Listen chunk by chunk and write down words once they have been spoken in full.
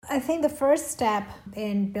I think the first step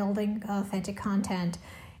in building authentic content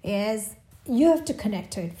is you have to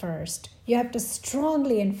connect to it first. You have to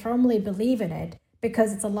strongly and firmly believe in it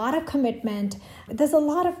because it's a lot of commitment. There's a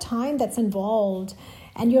lot of time that's involved,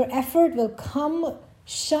 and your effort will come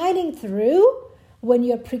shining through when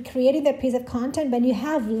you're creating that piece of content, when you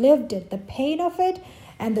have lived it, the pain of it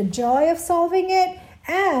and the joy of solving it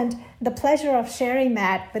and the pleasure of sharing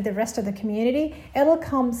that with the rest of the community. It'll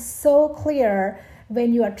come so clear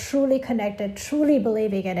when you are truly connected, truly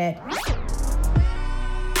believing in it.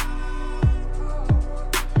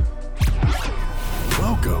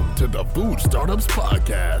 Welcome to the Food Startups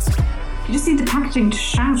Podcast. You just need the packaging to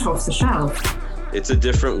shout off the shelf. It's a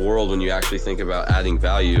different world when you actually think about adding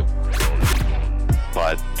value.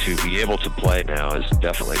 But to be able to play now is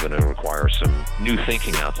definitely going to require some new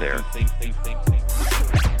thinking out there.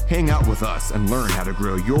 Hang out with us and learn how to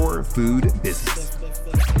grow your food business.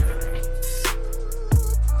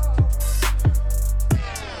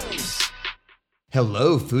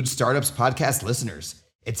 Hello, Food Startups Podcast listeners.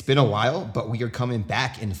 It's been a while, but we are coming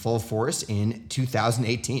back in full force in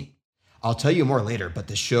 2018. I'll tell you more later, but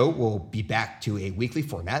the show will be back to a weekly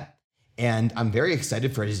format, and I'm very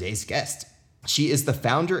excited for today's guest. She is the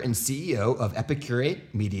founder and CEO of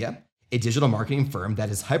Epicurate Media, a digital marketing firm that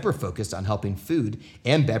is hyper-focused on helping food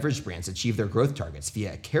and beverage brands achieve their growth targets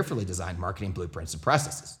via carefully designed marketing blueprints and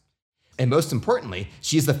processes. And most importantly,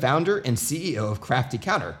 she is the founder and CEO of Crafty,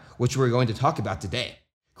 which we're going to talk about today.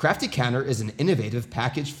 Crafty is an innovative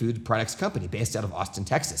packaged food products company based out of Austin,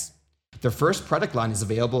 Texas. Their first product line is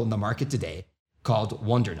available in the market today called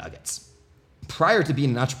Wundernuggets. Prior to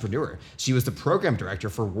being an entrepreneur, she was the program director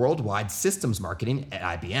for worldwide systems marketing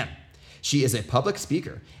at IBM. She is a public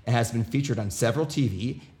speaker and has been featured on several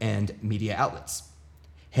TV and media outlets.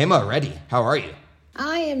 Hema Reddy, how are you?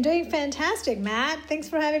 I am doing fantastic, Matt. Thanks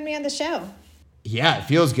for having me on the show. Yeah, it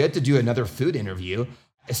feels good to do another food interview.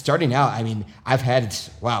 Starting out, I've had,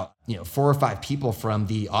 4 or 5 people from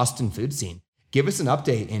the Austin food scene. Give us an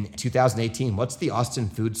update in 2018. What's the Austin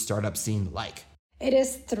food startup scene like? It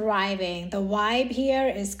is thriving. The vibe here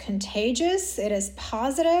is contagious. It is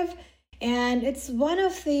positive, and it's one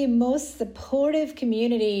of the most supportive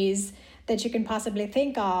communities that you can possibly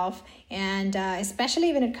think of. And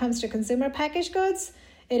especially when it comes to consumer packaged goods,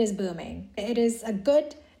 it is booming. It is a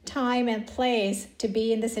good time and place to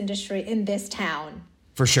be in this industry, in this town.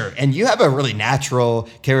 For sure. And you have a really natural,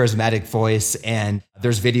 charismatic voice, and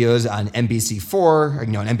there's videos on NBC4, or,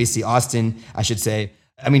 on NBC Austin, I should say.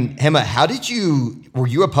 Hema, were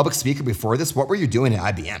you a public speaker before this? What were you doing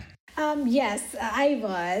at IBM? Yes, I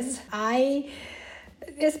was.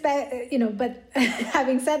 But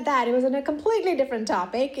having said that, it was on a completely different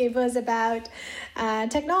topic. It was about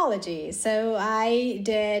technology. So I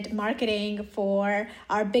did marketing for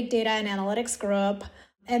our big data and analytics group,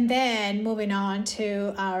 and then moving on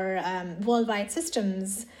to our worldwide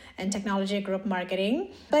systems and technology group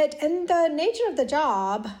marketing. But in the nature of the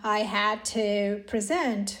job, I had to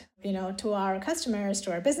present, to our customers,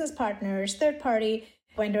 to our business partners, third-party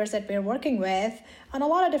vendors that we're working with on a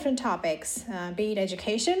lot of different topics, be it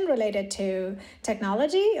education related to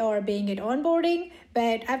technology or being it onboarding.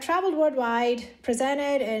 But I've traveled worldwide,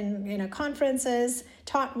 presented in conferences,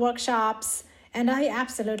 taught workshops, and I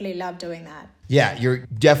absolutely love doing that. Yeah, you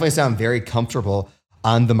definitely sound very comfortable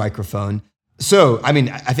on the microphone. So, I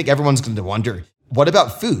think everyone's going to wonder, what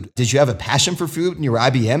about food? Did you have a passion for food in your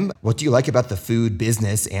IBM? What do you like about the food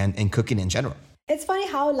business and cooking in general? It's funny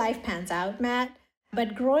how life pans out, Matt.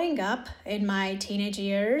 But growing up in my teenage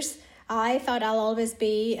years, I thought I'll always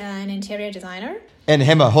be an interior designer. And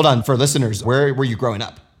Hema, hold on, for listeners, where were you growing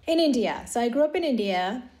up? In India. So I grew up in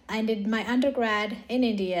India. I did my undergrad in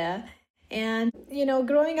India. And,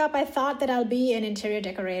 growing up, I thought that I'll be an interior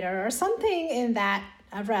decorator or something in that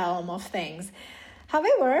realm of things.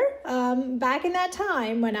 However, back in that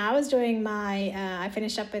time when I was doing I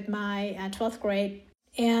finished up with my 12th grade,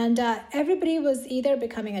 and everybody was either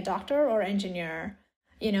becoming a doctor or engineer,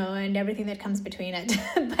 and everything that comes between it.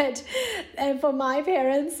 But for my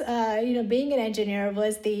parents, being an engineer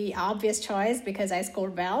was the obvious choice because I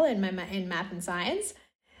scored well in math and science.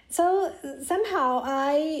 So somehow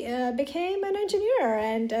I became an engineer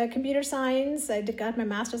and computer science. I got my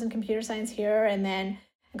master's in computer science here, and then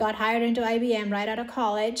got hired into IBM right out of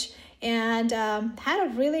college, and had a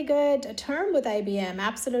really good term with IBM.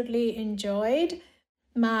 Absolutely enjoyed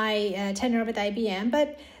my tenure with IBM.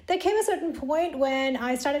 But there came a certain point when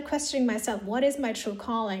I started questioning myself, what is my true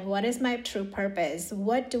calling? What is my true purpose?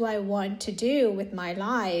 What do I want to do with my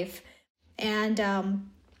life? And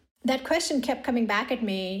that question kept coming back at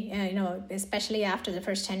me, especially after the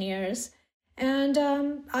first 10 years.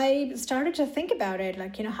 And I started to think about it,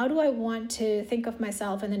 like, how do I want to think of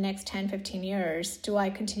myself in the next 10, 15 years? Do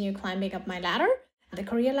I continue climbing up my ladder, the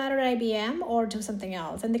career ladder at IBM, or do something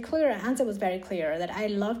else? And the clear answer was very clear, that I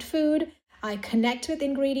loved food. I connect with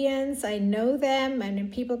ingredients. I know them.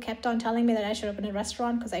 And people kept on telling me that I should open a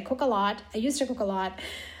restaurant because I cook a lot. I used to cook a lot.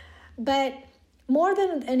 But more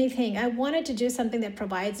than anything, I wanted to do something that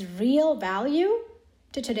provides real value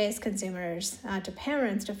to today's consumers, to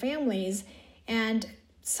parents, to families, and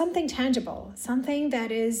something tangible, something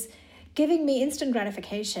that is giving me instant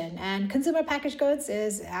gratification. And consumer packaged goods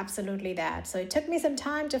is absolutely that. So it took me some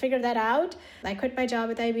time to figure that out. I quit my job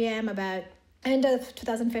with IBM about end of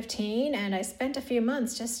 2015, and I spent a few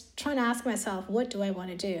months just trying to ask myself, what do I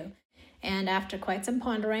want to do? And after quite some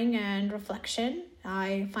pondering and reflection,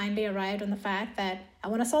 I finally arrived on the fact that I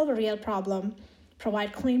want to solve a real problem,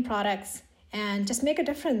 provide clean products, and just make a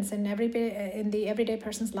difference in the everyday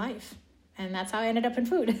person's life. And that's how I ended up in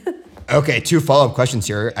food. Okay, 2 follow-up questions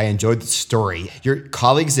here. I enjoyed the story. Your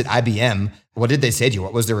colleagues at IBM, what did they say to you?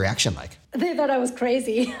 What was their reaction like? They thought I was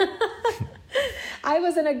crazy. I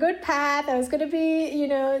was in a good path. I was going to be,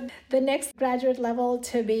 the next graduate level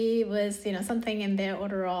to be was, something in the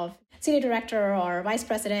order of senior director or vice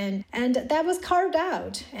president. And that was carved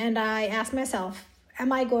out. And I asked myself,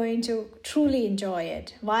 am I going to truly enjoy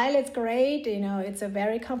it? While it's great, it's a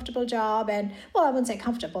very comfortable job. And, well, I wouldn't say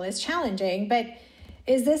comfortable, it's challenging, but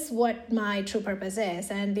is this what my true purpose is?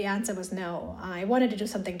 And the answer was no. I wanted to do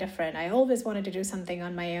something different. I always wanted to do something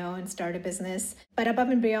on my own, start a business. But above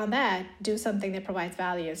and beyond that, do something that provides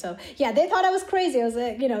value. So yeah, they thought I was crazy. I was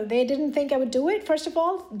like, they didn't think I would do it, first of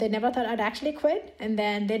all. They never thought I'd actually quit. And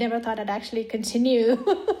then they never thought I'd actually continue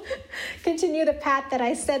the path that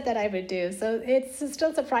I said that I would do. So it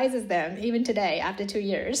still surprises them, even today, after 2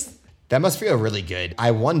 years. That must feel really good.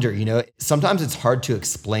 I wonder, sometimes it's hard to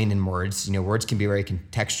explain in words. Words can be very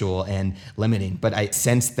contextual and limiting, but I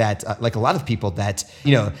sense that, like a lot of people that,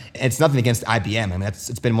 it's nothing against IBM. I mean,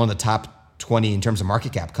 it's been one of the top 20 in terms of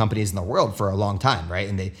market cap companies in the world for a long time, right?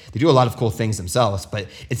 And they do a lot of cool things themselves, but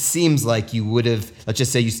it seems like you would have, let's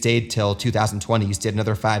just say you stayed till 2020, you stayed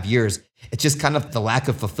another 5 years. It's just kind of the lack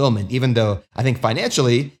of fulfillment, even though I think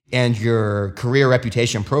financially and your career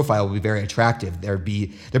reputation profile will be very attractive. There'd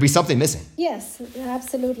be something missing. Yes,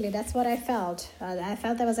 absolutely. That's what I felt. I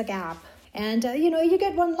felt there was a gap. And, you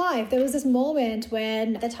get one life. There was this moment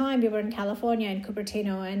when, at the time, we were in California, in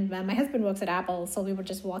Cupertino, and my husband works at Apple, so we were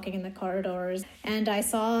just walking in the corridors, and I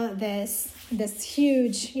saw this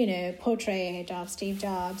huge, portrait of Steve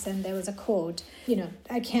Jobs, and there was a quote.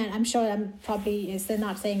 I'm sure I'm probably still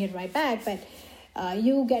not saying it right back, but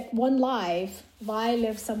you get one life, why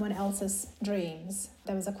live someone else's dreams?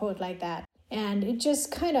 There was a quote like that. And it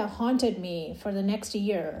just kind of haunted me for the next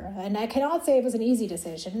year. And I cannot say it was an easy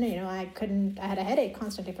decision. I had a headache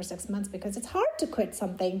constantly for 6 months because it's hard to quit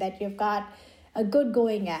something that you've got a good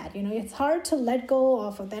going at. It's hard to let go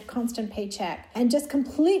of that constant paycheck and just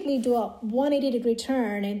completely do a 180-degree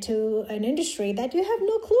turn into an industry that you have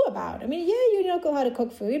no clue about. I mean, yeah, you don't know how to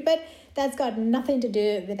cook food, but that's got nothing to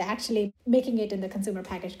do with actually making it in the consumer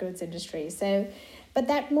packaged goods industry. But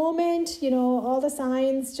that moment, all the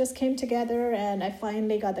signs just came together and I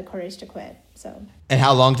finally got the courage to quit. So. And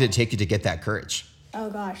how long did it take you to get that courage? Oh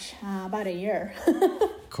gosh, about a year.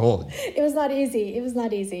 Cool. It was not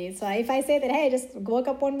easy. So if I say that, hey, just woke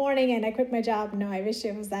up one morning and I quit my job, no, I wish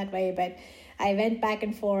it was that way. But I went back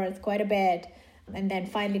and forth quite a bit and then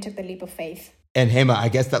finally took the leap of faith. And Hema, I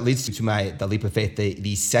guess that leads to the leap of faith,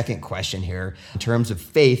 the second question here. In terms of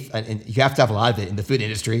faith, and you have to have a lot of it in the food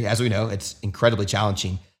industry. As we know, it's incredibly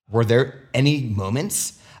challenging. Were there any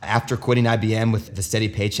moments after quitting IBM with the steady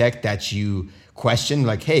paycheck that you questioned,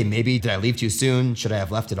 like, hey, maybe did I leave too soon? Should I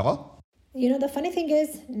have left at all? The funny thing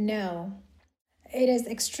is, no. It is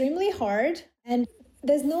extremely hard. And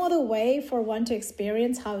there's no other way for one to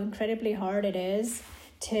experience how incredibly hard it is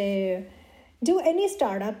to do any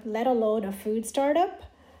startup, let alone a food startup.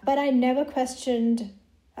 But I never questioned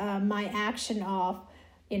my action of,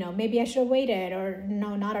 maybe I should have waited, or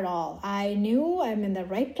no, not at all. I knew I'm in the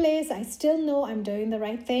right place. I still know I'm doing the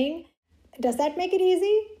right thing. Does that make it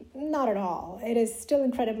easy? Not at all. It is still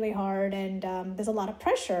incredibly hard, and there's a lot of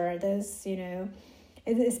pressure. There's,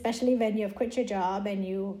 especially when you have quit your job and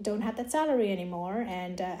you don't have that salary anymore.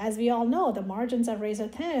 And as we all know, the margins are razor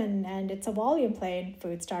thin, and it's a volume play in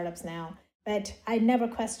food startups now. But I never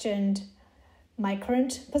questioned my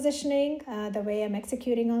current positioning, the way I'm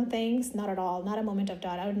executing on things. Not at all. Not a moment of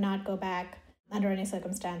doubt. I would not go back under any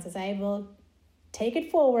circumstances. I will take it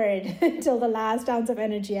forward until the last ounce of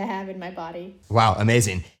energy I have in my body. Wow,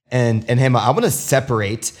 amazing. And Hema, I want to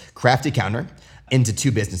separate Crafty Counter into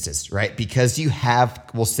two businesses, right? Because you have,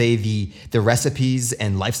 we'll say, the recipes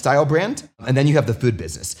and lifestyle brand, and then you have the food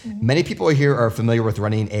business. Many people here are familiar with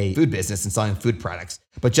running a food business and selling food products.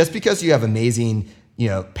 But just because you have amazing,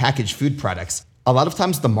 packaged food products, a lot of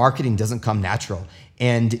times the marketing doesn't come natural.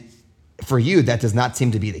 And for you, that does not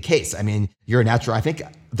seem to be the case. I mean, you're a natural. I think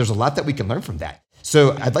there's a lot that we can learn from that.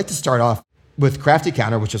 So I'd like to start off with Crafty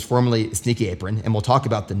Counter, which is formerly Sneaky Apron, and we'll talk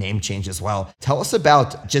about the name change as well. Tell us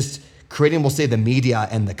about just creating, we'll say, the media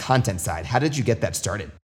and the content side. How did you get that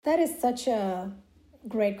started? That is such a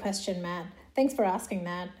great question, Matt. Thanks for asking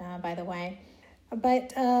that, by the way.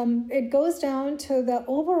 But it goes down to the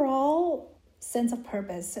overall sense of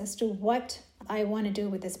purpose as to what I want to do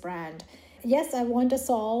with this brand. Yes, I want to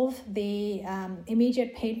solve the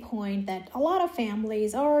immediate pain point that a lot of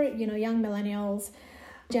families or, young millennials,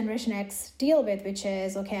 Generation X deal with, which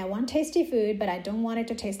is, okay, I want tasty food, but I don't want it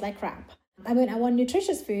to taste like crap. I want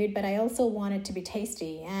nutritious food, but I also want it to be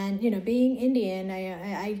tasty. And, being Indian,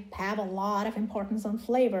 I have a lot of importance on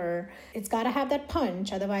flavor. It's got to have that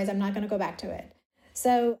punch. Otherwise, I'm not going to go back to it.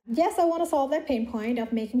 So, yes, I want to solve that pain point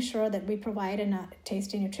of making sure that we provide enough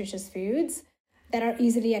tasty, nutritious foods that are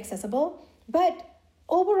easily accessible. But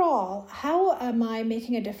overall, how am I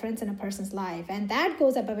making a difference in a person's life? And that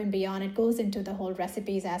goes above and beyond. It goes into the whole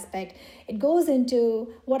recipes aspect. It goes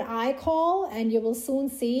into what I call, and you will soon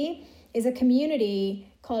see, is a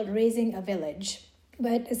community called Raising a Village.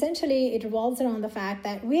 But essentially, it revolves around the fact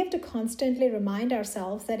that we have to constantly remind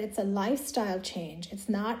ourselves that it's a lifestyle change. It's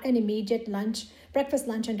not an immediate breakfast,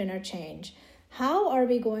 lunch, and dinner change. How are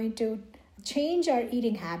we going to change our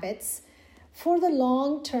eating habits for the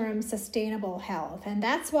long-term sustainable health? And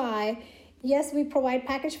that's why, yes, we provide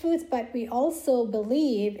packaged foods, but we also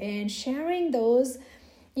believe in sharing those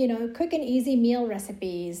quick and easy meal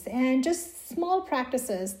recipes and just small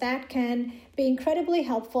practices that can be incredibly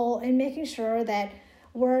helpful in making sure that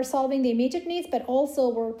we're solving the immediate needs, but also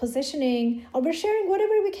we're positioning or we're sharing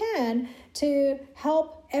whatever we can to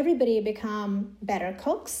help everybody become better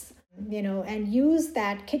cooks, and use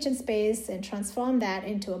that kitchen space and transform that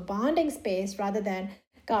into a bonding space rather than,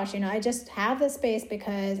 I just have this space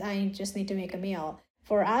because I just need to make a meal.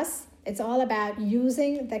 For us, it's all about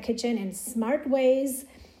using the kitchen in smart ways,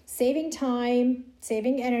 saving time,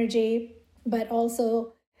 saving energy, but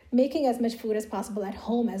also making as much food as possible at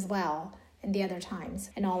home as well in the other times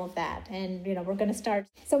and all of that. And, we're going to start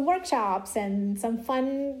some workshops and some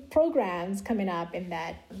fun programs coming up in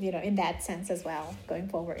that, in that sense as well going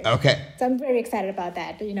forward. Okay. So I'm very excited about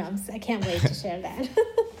that. I can't wait to share that.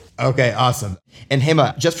 Okay, awesome. And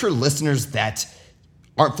Hema, just for listeners that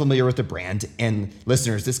aren't familiar with the brand, and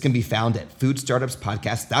listeners, this can be found at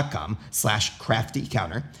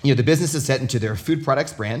foodstartupspodcast.com/craftycounter. The business is set into their food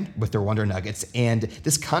products brand with their Wundernuggets and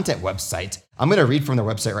this content website. I'm going to read from their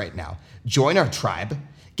website right now. Join our tribe,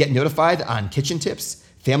 get notified on kitchen tips,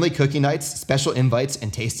 family cooking nights, special invites,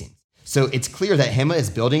 and tastings. So it's clear that Hema is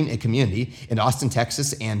building a community in Austin,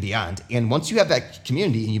 Texas, and beyond. And once you have that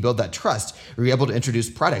community and you build that trust, you're able to introduce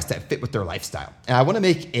products that fit with their lifestyle. And I want to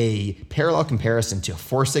make a parallel comparison to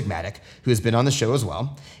Four Sigmatic, who has been on the show as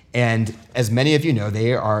well. And as many of you know,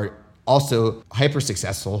 they are also hyper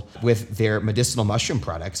successful with their medicinal mushroom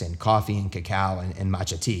products and coffee and cacao and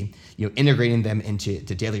matcha tea, integrating them into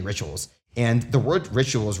daily rituals. And the word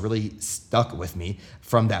rituals really stuck with me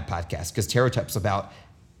from that podcast because tarot talks about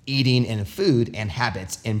eating and food and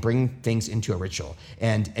habits and bring things into a ritual.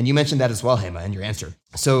 And you mentioned that as well, Hema, in your answer.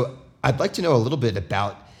 So I'd like to know a little bit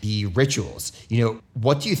about the rituals.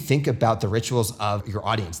 What do you think about the rituals of your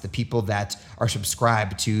audience, the people that are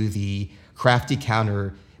subscribed to the Crafty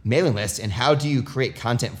Counter mailing list, and how do you create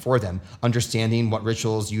content for them, understanding what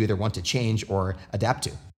rituals you either want to change or adapt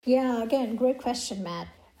to? Yeah, again, great question, Matt.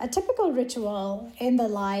 A typical ritual in the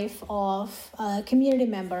life of a community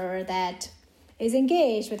member that is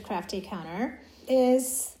engaged with Crafty Counter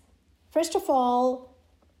is, first of all,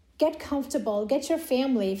 get comfortable, get your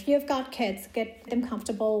family. If you've got kids, get them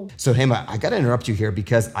comfortable. So Hema, I got to interrupt you here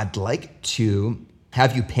because I'd like to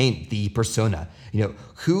have you paint the persona.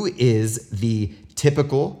 Who is the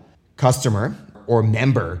typical customer or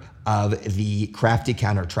member of the Crafty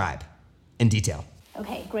Counter tribe in detail?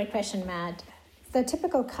 Okay, great question, Matt. The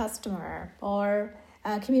typical customer or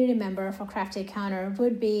community member for Crafty Counter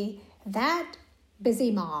would be that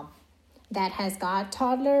busy mom that has got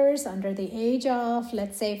toddlers under the age of,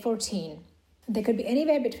 let's say, 14. They could be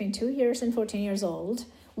anywhere between 2 years and 14 years old,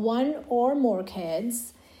 one or more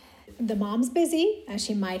kids. The mom's busy and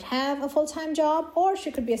she might have a full-time job, or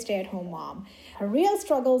she could be a stay-at-home mom. Her real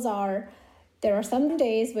struggles are, there are some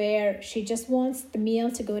days where she just wants the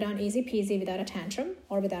meal to go down easy peasy without a tantrum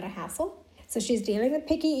or without a hassle. So she's dealing with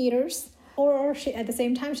picky eaters, or she, at the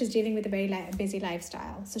same time, she's dealing with a very busy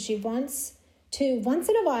lifestyle. So she wants to, once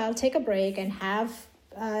in a while, take a break and have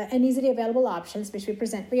an easily available options, which we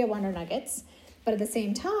present via Wundernuggets. But at the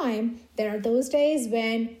same time, there are those days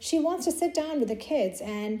when she wants to sit down with the kids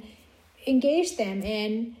and engage them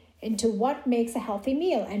into what makes a healthy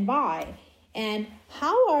meal and why. And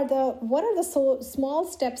what are the small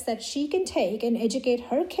steps that she can take and educate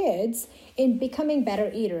her kids in becoming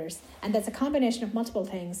better eaters? And that's a combination of multiple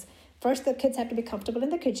things. First, the kids have to be comfortable in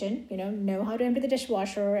the kitchen, know how to empty the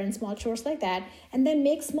dishwasher and small chores like that, and then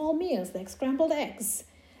make small meals like scrambled eggs.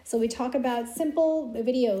 So we talk about simple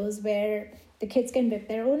videos where the kids can whip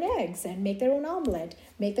their own eggs and make their own omelet,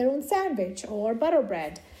 make their own sandwich or butter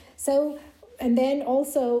bread. And then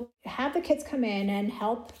also have the kids come in and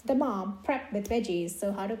help the mom prep with veggies.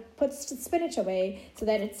 So how to put spinach away so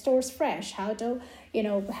that it stores fresh. How to,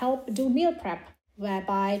 help do meal prep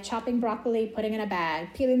by chopping broccoli, putting in a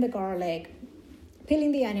bag, peeling the garlic,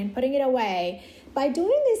 peeling the onion, putting it away. By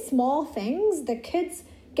doing these small things, the kids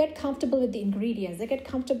get comfortable with the ingredients. They get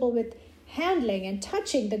comfortable with handling and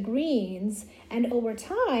touching the greens. And over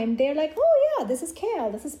time, they're like, oh yeah, this is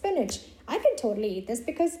kale, this is spinach. I can totally eat this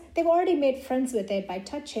because they've already made friends with it by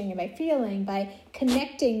touching, by feeling, by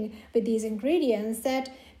connecting with these ingredients that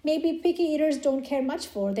maybe picky eaters don't care much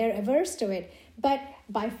for. They're averse to it. But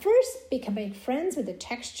by first becoming friends with the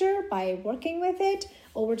texture, by working with it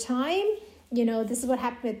over time, this is what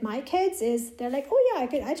happened with my kids is they're like, oh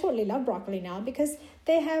yeah, I totally love broccoli now because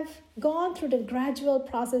they have gone through the gradual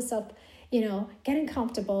process of, getting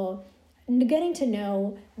comfortable, getting to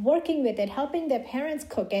know, working with it, helping their parents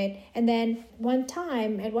cook it. And then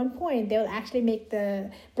at one point, they'll actually make the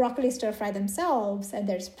broccoli stir fry themselves and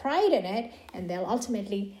there's pride in it. And they'll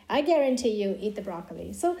ultimately, I guarantee you, eat the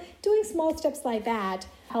broccoli. So doing small steps like that,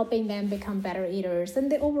 helping them become better eaters and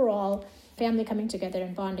the overall family coming together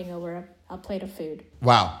and bonding over a plate of food.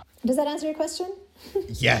 Wow. Does that answer your question?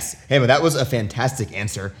 Yes. Hey, but that was a fantastic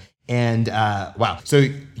answer. And wow. So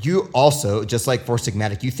you also, just like Four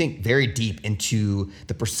Sigmatic, you think very deep into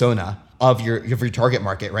the persona of your target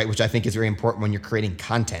market, right? Which I think is very important when you're creating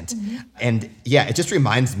content. Mm-hmm. And yeah, it just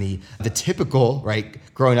reminds me, the typical, right,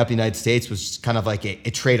 growing up in the United States was kind of like a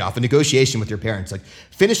trade-off, a negotiation with your parents. Like,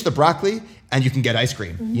 finish the broccoli and you can get ice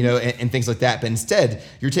cream, mm-hmm. and things like that. But instead,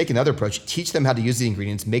 you're taking another approach, teach them how to use the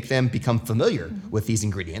ingredients, make them become familiar mm-hmm. with these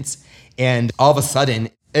ingredients. And all of a sudden,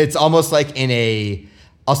 it's almost like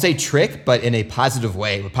I'll say trick, but in a positive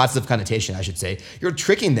way, with positive connotation, I should say. You're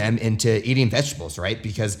tricking them into eating vegetables, right?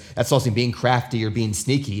 Because that's also being crafty or being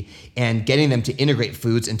sneaky and getting them to integrate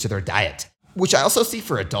foods into their diet, which I also see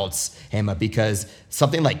for adults, Hema, because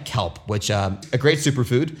something like kelp, which a great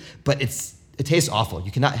superfood, but it tastes awful.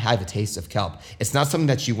 You cannot have the taste of kelp. It's not something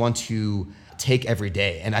that you want to take every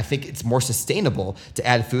day. And I think it's more sustainable to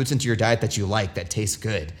add foods into your diet that you like, that taste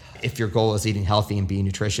good, if your goal is eating healthy and being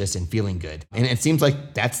nutritious and feeling good. And it seems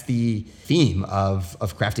like that's the theme of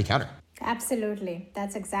Crafty Counter. Absolutely.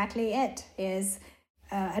 That's exactly it, is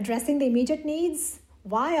addressing the immediate needs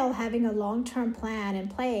while having a long-term plan in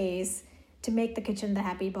place to make the kitchen the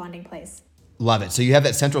happy bonding place. Love it. So you have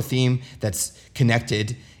that central theme that's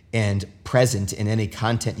connected and present in any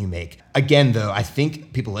content you make. Again, though, I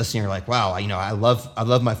think people listening are like, wow, I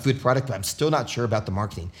love my food product, but I'm still not sure about the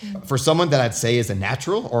marketing. Mm-hmm. For someone that I'd say is a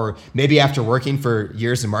natural, or maybe after working for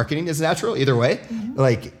years in marketing is natural, either way, mm-hmm.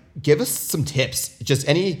 like, give us some tips, just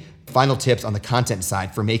any final tips on the content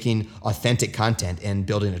side for making authentic content and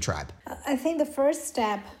building a tribe. I think the first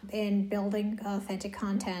step in building authentic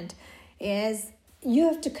content is you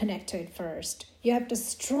have to connect to it first. You have to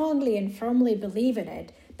strongly and firmly believe in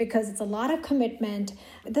it, because it's a lot of commitment.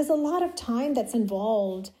 There's a lot of time that's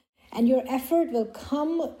involved, and your effort will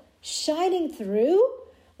come shining through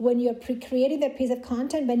when you're creating that piece of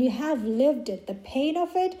content, when you have lived it, the pain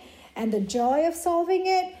of it and the joy of solving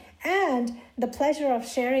it and the pleasure of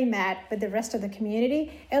sharing that with the rest of the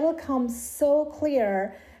community. It'll come so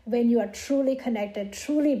clear when you are truly connected,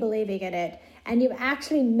 truly believing in it, and you've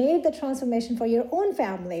actually made the transformation for your own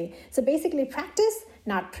family. So basically, practice,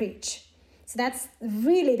 not preach. So that's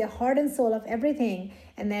really the heart and soul of everything.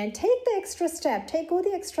 And then take the extra step, go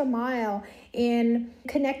the extra mile in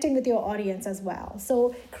connecting with your audience as well.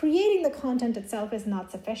 So creating the content itself is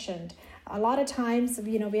not sufficient. A lot of times,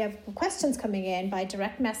 we have questions coming in by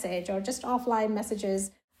direct message or just offline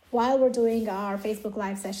messages while we're doing our Facebook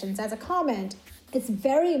Live sessions as a comment. It's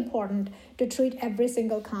very important to treat every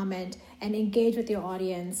single comment and engage with your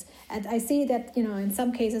audience. And I see that, in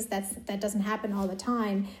some cases that doesn't happen all the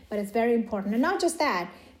time, but it's very important. And not just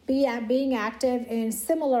that, being active in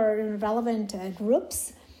similar and relevant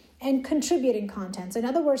groups and contributing content. So in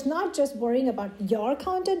other words, not just worrying about your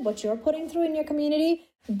content, what you're putting through in your community,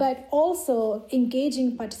 but also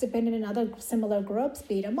engaging, participating in other similar groups,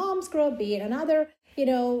 be it a mom's group, be it another,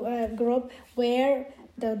 group where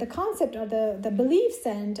the concept or the beliefs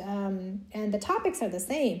and the topics are the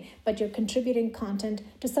same, but you're contributing content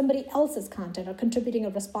to somebody else's content or contributing a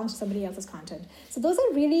response to somebody else's content. So those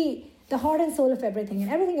are really the heart and soul of everything,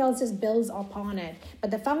 and everything else just builds upon it.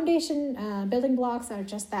 But the foundation building blocks are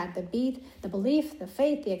just that: the belief, the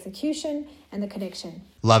faith, the execution, and the connection.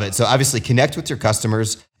 Love it. So obviously connect with your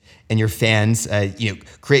customers and your fans,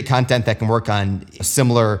 create content that can work on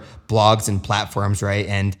similar blogs and platforms, right?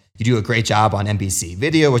 And you do a great job on NBC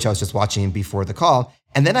Video, which I was just watching before the call.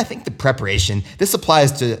 And then I think the preparation, this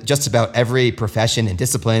applies to just about every profession and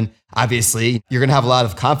discipline. Obviously, you're going to have a lot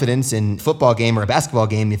of confidence in a football game or a basketball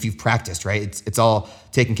game if you've practiced, right? It's all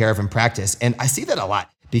taken care of in practice. And I see that a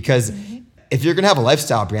lot because if you're going to have a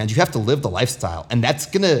lifestyle brand, you have to live the lifestyle. And that's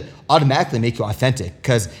going to automatically make you authentic.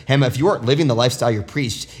 Because, Hema, if you aren't living the lifestyle you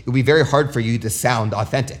preached, it would be very hard for you to sound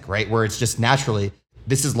authentic, right? Where it's just naturally,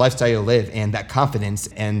 this is lifestyle you live, and that confidence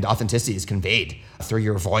and authenticity is conveyed through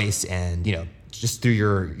your voice and, just through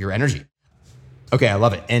your energy. Okay, I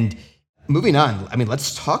love it. And moving on,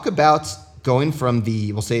 let's talk about going from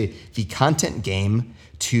the content game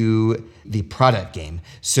to the product game.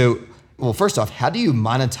 So, well, first off, how do you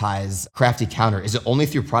monetize Crafty Counter? Is it only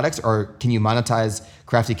through products, or can you monetize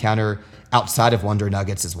Crafty Counter outside of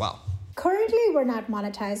Wundernuggets as well? Currently, we're not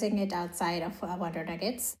monetizing it outside of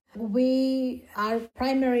Wundernuggets. Our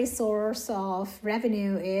primary source of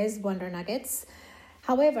revenue is Wundernuggets.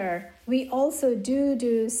 However, we also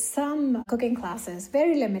do some cooking classes,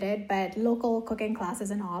 very limited, but local cooking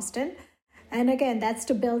classes in Austin. And again, that's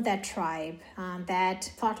to build that tribe,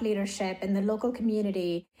 that thought leadership in the local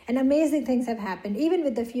community. And amazing things have happened. Even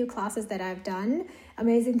with the few classes that I've done,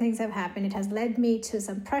 amazing things have happened. It has led me to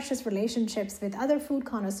some precious relationships with other food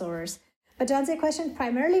connoisseurs. But to answer your question,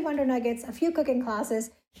 primarily Wundernuggets, a few cooking classes,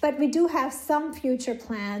 but we do have some future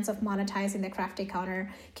plans of monetizing the Crafty Counter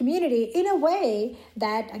community in a way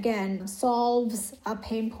that, again, solves a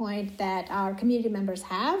pain point that our community members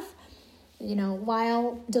have,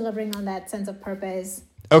 while delivering on that sense of purpose.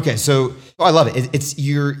 Okay, so I love it. It's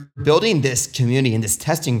you're building this community and this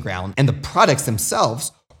testing ground, and the products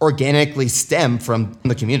themselves organically stem from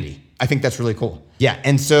the community. I think that's really cool. Yeah,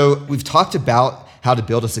 and so we've talked about how to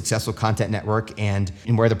build a successful content network and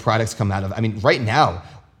where the products come out of. Right now,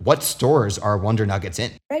 what stores are Wundernuggets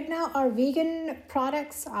in? Right now, our vegan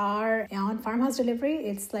products are on Farmhouse Delivery.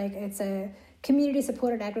 It's a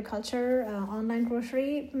community-supported agriculture online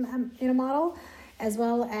grocery model, as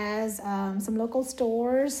well as some local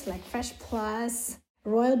stores like Fresh Plus,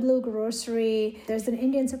 Royal Blue Grocery. There's an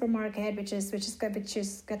Indian supermarket which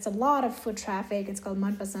gets a lot of foot traffic. It's called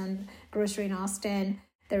Manpasand Grocery in Austin.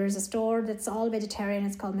 There is a store that's all vegetarian.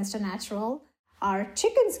 It's called Mr. Natural. Our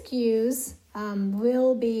chicken SKUs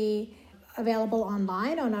will be available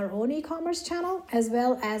online on our own e-commerce channel, as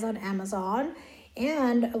well as on Amazon.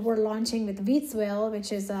 And we're launching with Wheatsville,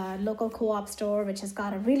 which is a local co-op store, which has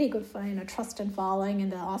got a really good trust and following in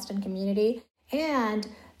the Austin community, and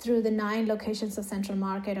through the 9 locations of Central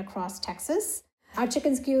Market across Texas. Our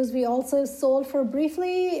chicken SKUs we also sold for a brief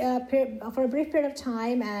period of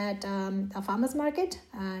time at a farmer's market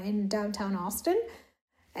in downtown Austin.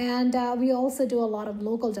 And we also do a lot of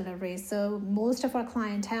local deliveries. So most of our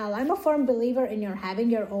clientele, I'm a firm believer in having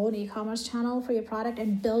your own e-commerce channel for your product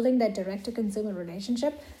and building that direct-to-consumer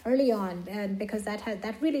relationship early on, and because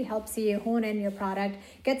that really helps you hone in your product,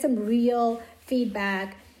 get some real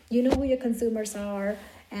feedback, who your consumers are,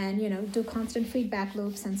 and do constant feedback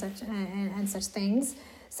loops and such things.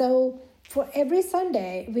 So for every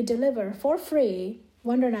Sunday, we deliver for free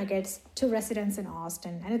Wundernuggets to residents in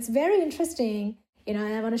Austin, and it's very interesting. And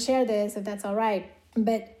I want to share this if that's all right.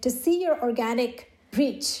 But to see your organic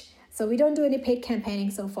reach, so we don't do any paid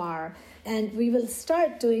campaigning so far, and we will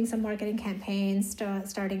start doing some marketing campaigns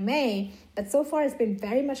starting May. But so far, it's been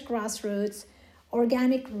very much grassroots,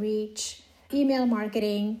 organic reach, email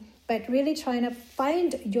marketing, but really trying to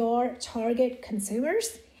find your target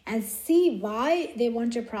consumers and see why they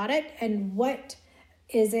want your product and what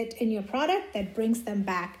is it in your product that brings them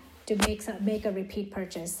back to make a repeat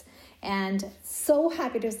purchase. And so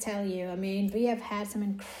happy to tell you, we have had some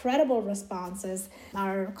incredible responses.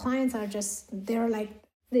 Our clients are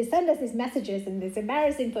they send us these messages and these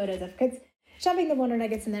embarrassing photos of kids shoving the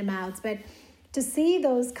Wundernuggets in their mouths. But to see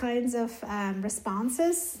those kinds of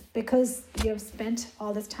responses, because you've spent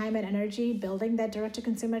all this time and energy building that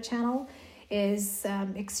direct-to-consumer channel, is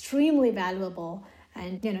extremely valuable.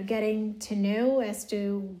 And, getting to know as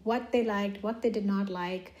to what they liked, what they did not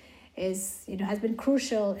like, has been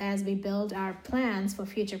crucial as we build our plans for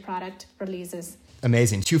future product releases.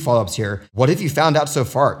 Amazing. 2 follow-ups here. What have you found out so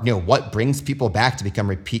far? What brings people back to become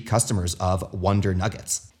repeat customers of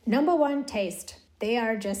Wundernuggets? Number 1, taste. They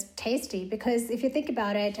are just tasty because if you think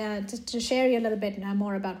about it, to share you a little bit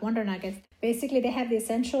more about Wundernuggets, basically they have the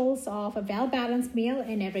essentials of a well-balanced meal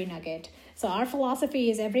in every nugget. So our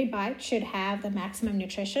philosophy is every bite should have the maximum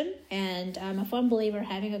nutrition, and I'm a firm believer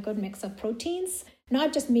having a good mix of proteins,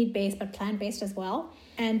 not just meat-based, but plant-based as well,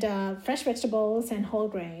 and fresh vegetables and whole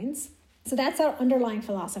grains. So that's our underlying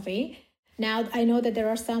philosophy. Now, I know that there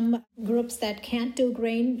are some groups that can't do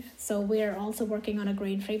grain, so we're also working on a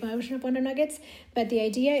grain-free version of Wundernuggets. But the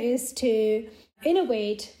idea is to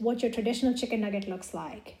innovate what your traditional chicken nugget looks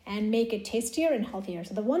like and make it tastier and healthier.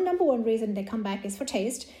 So the number one reason they come back is for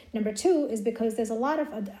taste. Number 2 is because there's a lot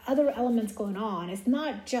of other elements going on. It's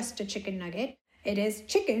not just a chicken nugget. It is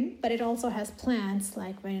chicken, but it also has plants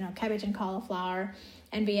like cabbage and cauliflower,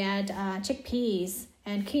 and we add chickpeas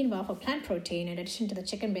and quinoa for plant protein in addition to the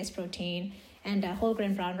chicken-based protein, and whole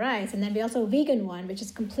grain brown rice. And then we also vegan one, which is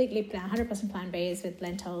completely 100% plant-based with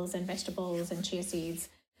lentils and vegetables and chia seeds.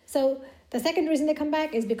 So the second reason they come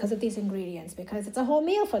back is because of these ingredients, because it's a whole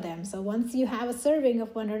meal for them. So once you have a serving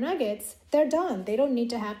of Wundernuggets, they're done. They don't need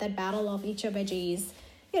to have that battle of eat your veggies,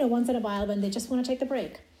 once in a while when they just want to take the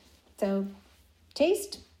break. So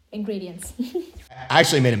taste, ingredients. I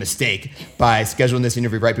actually made a mistake by scheduling this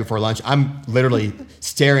interview right before lunch. I'm literally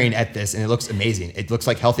staring at this and it looks amazing. It looks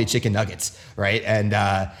like healthy chicken nuggets, right? And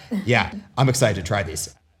I'm excited to try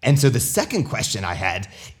these. And so the second question I had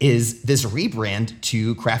is this rebrand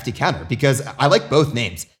to Crafty Counter, because I like both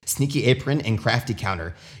names, Sneaky Apron and Crafty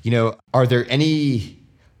Counter. Are there any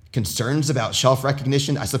concerns about shelf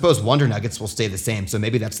recognition? I suppose Wundernuggets will stay the same, so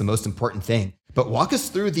maybe that's the most important thing. But walk us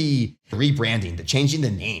through the rebranding, the changing the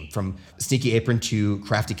name from Sneaky Apron to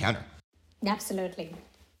Crafty Counter. Absolutely.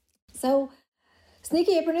 So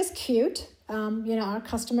Sneaky Apron is cute. Our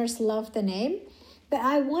customers love the name. But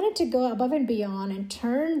I wanted to go above and beyond and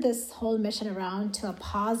turn this whole mission around to a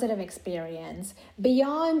positive experience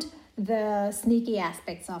beyond the sneaky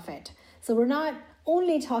aspects of it. So we're not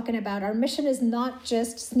only talking about, our mission is not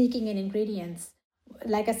just sneaking in ingredients.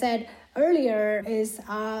 Like I said earlier,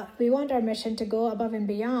 we want our mission to go above and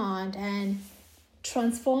beyond and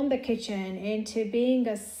transform the kitchen into being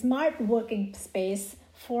a smart working space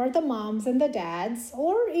for the moms and the dads,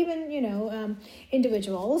 or even,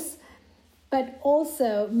 individuals, but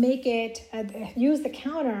also make it, use the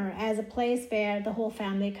counter as a place where the whole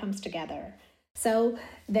family comes together. So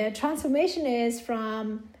the transformation is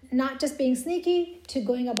from not just being sneaky to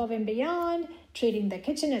going above and beyond, treating the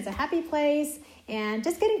kitchen as a happy place, and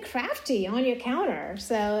just getting crafty on your counter.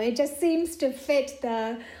 So it just seems to fit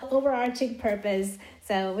the overarching purpose.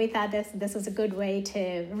 So we thought this was a good way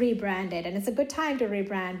to rebrand it. And it's a good time to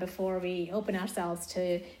rebrand before we open ourselves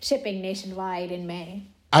to shipping nationwide in May.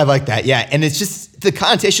 I like that. Yeah. And it's just the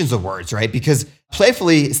connotations of words, right? Because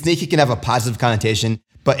playfully, sneaky can have a positive connotation,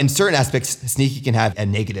 but in certain aspects, sneaky can have a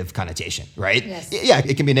negative connotation, right? Yes. Yeah,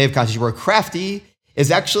 it can be a negative connotation, where crafty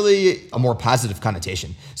is actually a more positive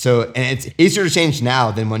connotation. So, and it's easier to change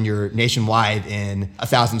now than when you're nationwide in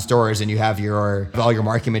 1,000 stores and you have all your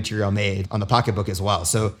marketing material made on the pocketbook as well.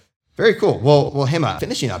 So very cool. Well, Hema,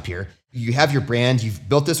 finishing up here, you have your brand, you've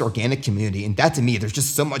built this organic community, and that to me, there's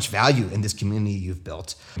just so much value in this community you've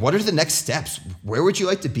built. What are the next steps? Where would you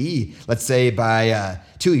like to be, let's say by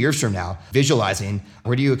 2 years from now, visualizing,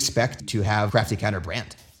 where do you expect to have Crafty Counter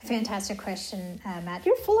brand? Fantastic question, Matt.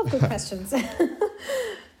 You're full of good questions.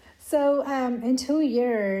 So in 2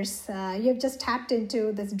 years, you've just tapped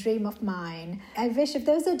into this dream of mine. I wish if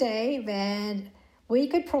there was a day when we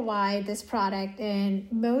could provide this product in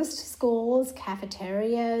most schools,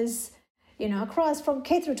 cafeterias, across from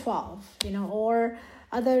K through 12, or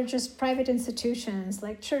other just private institutions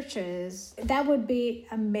like churches. That would be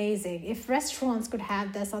amazing. If restaurants could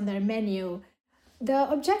have this on their menu. The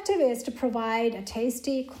objective is to provide a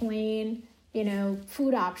tasty, clean,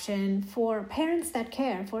 food option for parents that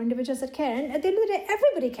care, for individuals that care. And at the end of the day,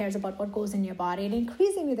 everybody cares about what goes in your body. And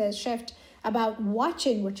increasingly there's a shift about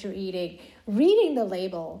watching what you're eating, reading the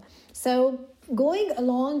label. So going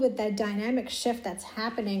along with that dynamic shift that's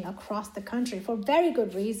happening across the country for very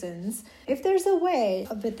good reasons, if there's a way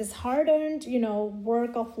with this hard-earned,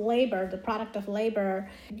 work of labor, the product of labor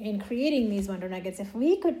in creating these Wundernuggets, if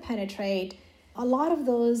we could penetrate a lot of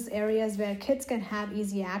those areas where kids can have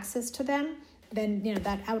easy access to them, then,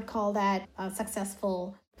 that I would call that a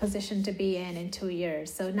successful position to be in 2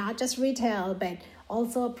 years. So not just retail, but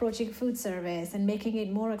also approaching food service and making it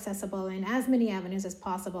more accessible in as many avenues as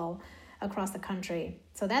possible. across the country.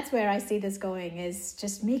 So that's where I see this going, is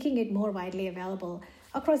just making it more widely available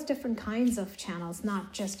across different kinds of channels,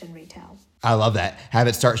 not just in retail. I love that. Have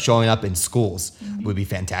it start showing up in schools would be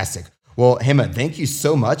fantastic. Well, Hema, thank you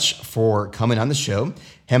so much for coming on the show.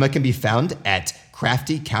 Hema can be found at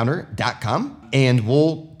craftycounter.com, and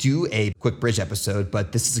we'll do a quick bridge episode,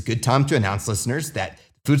 but this is a good time to announce, listeners, that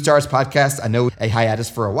Food Stars podcast, I know a hiatus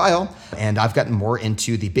for a while, and I've gotten more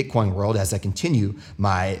into the Bitcoin world as I continue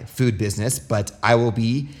my food business, but I will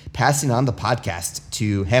be passing on the podcast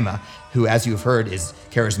to Hema, who, as you've heard, is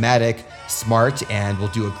charismatic, smart, and will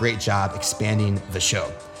do a great job expanding the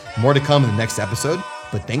show. More to come in the next episode,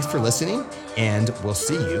 but thanks for listening, and we'll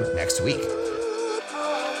see you next week.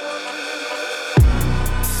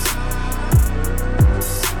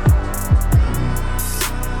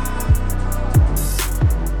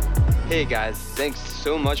 Hey guys, thanks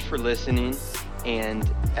so much for listening.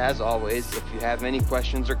 And as always, if you have any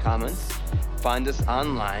questions or comments, find us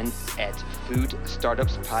online at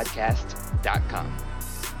foodstartupspodcast.com.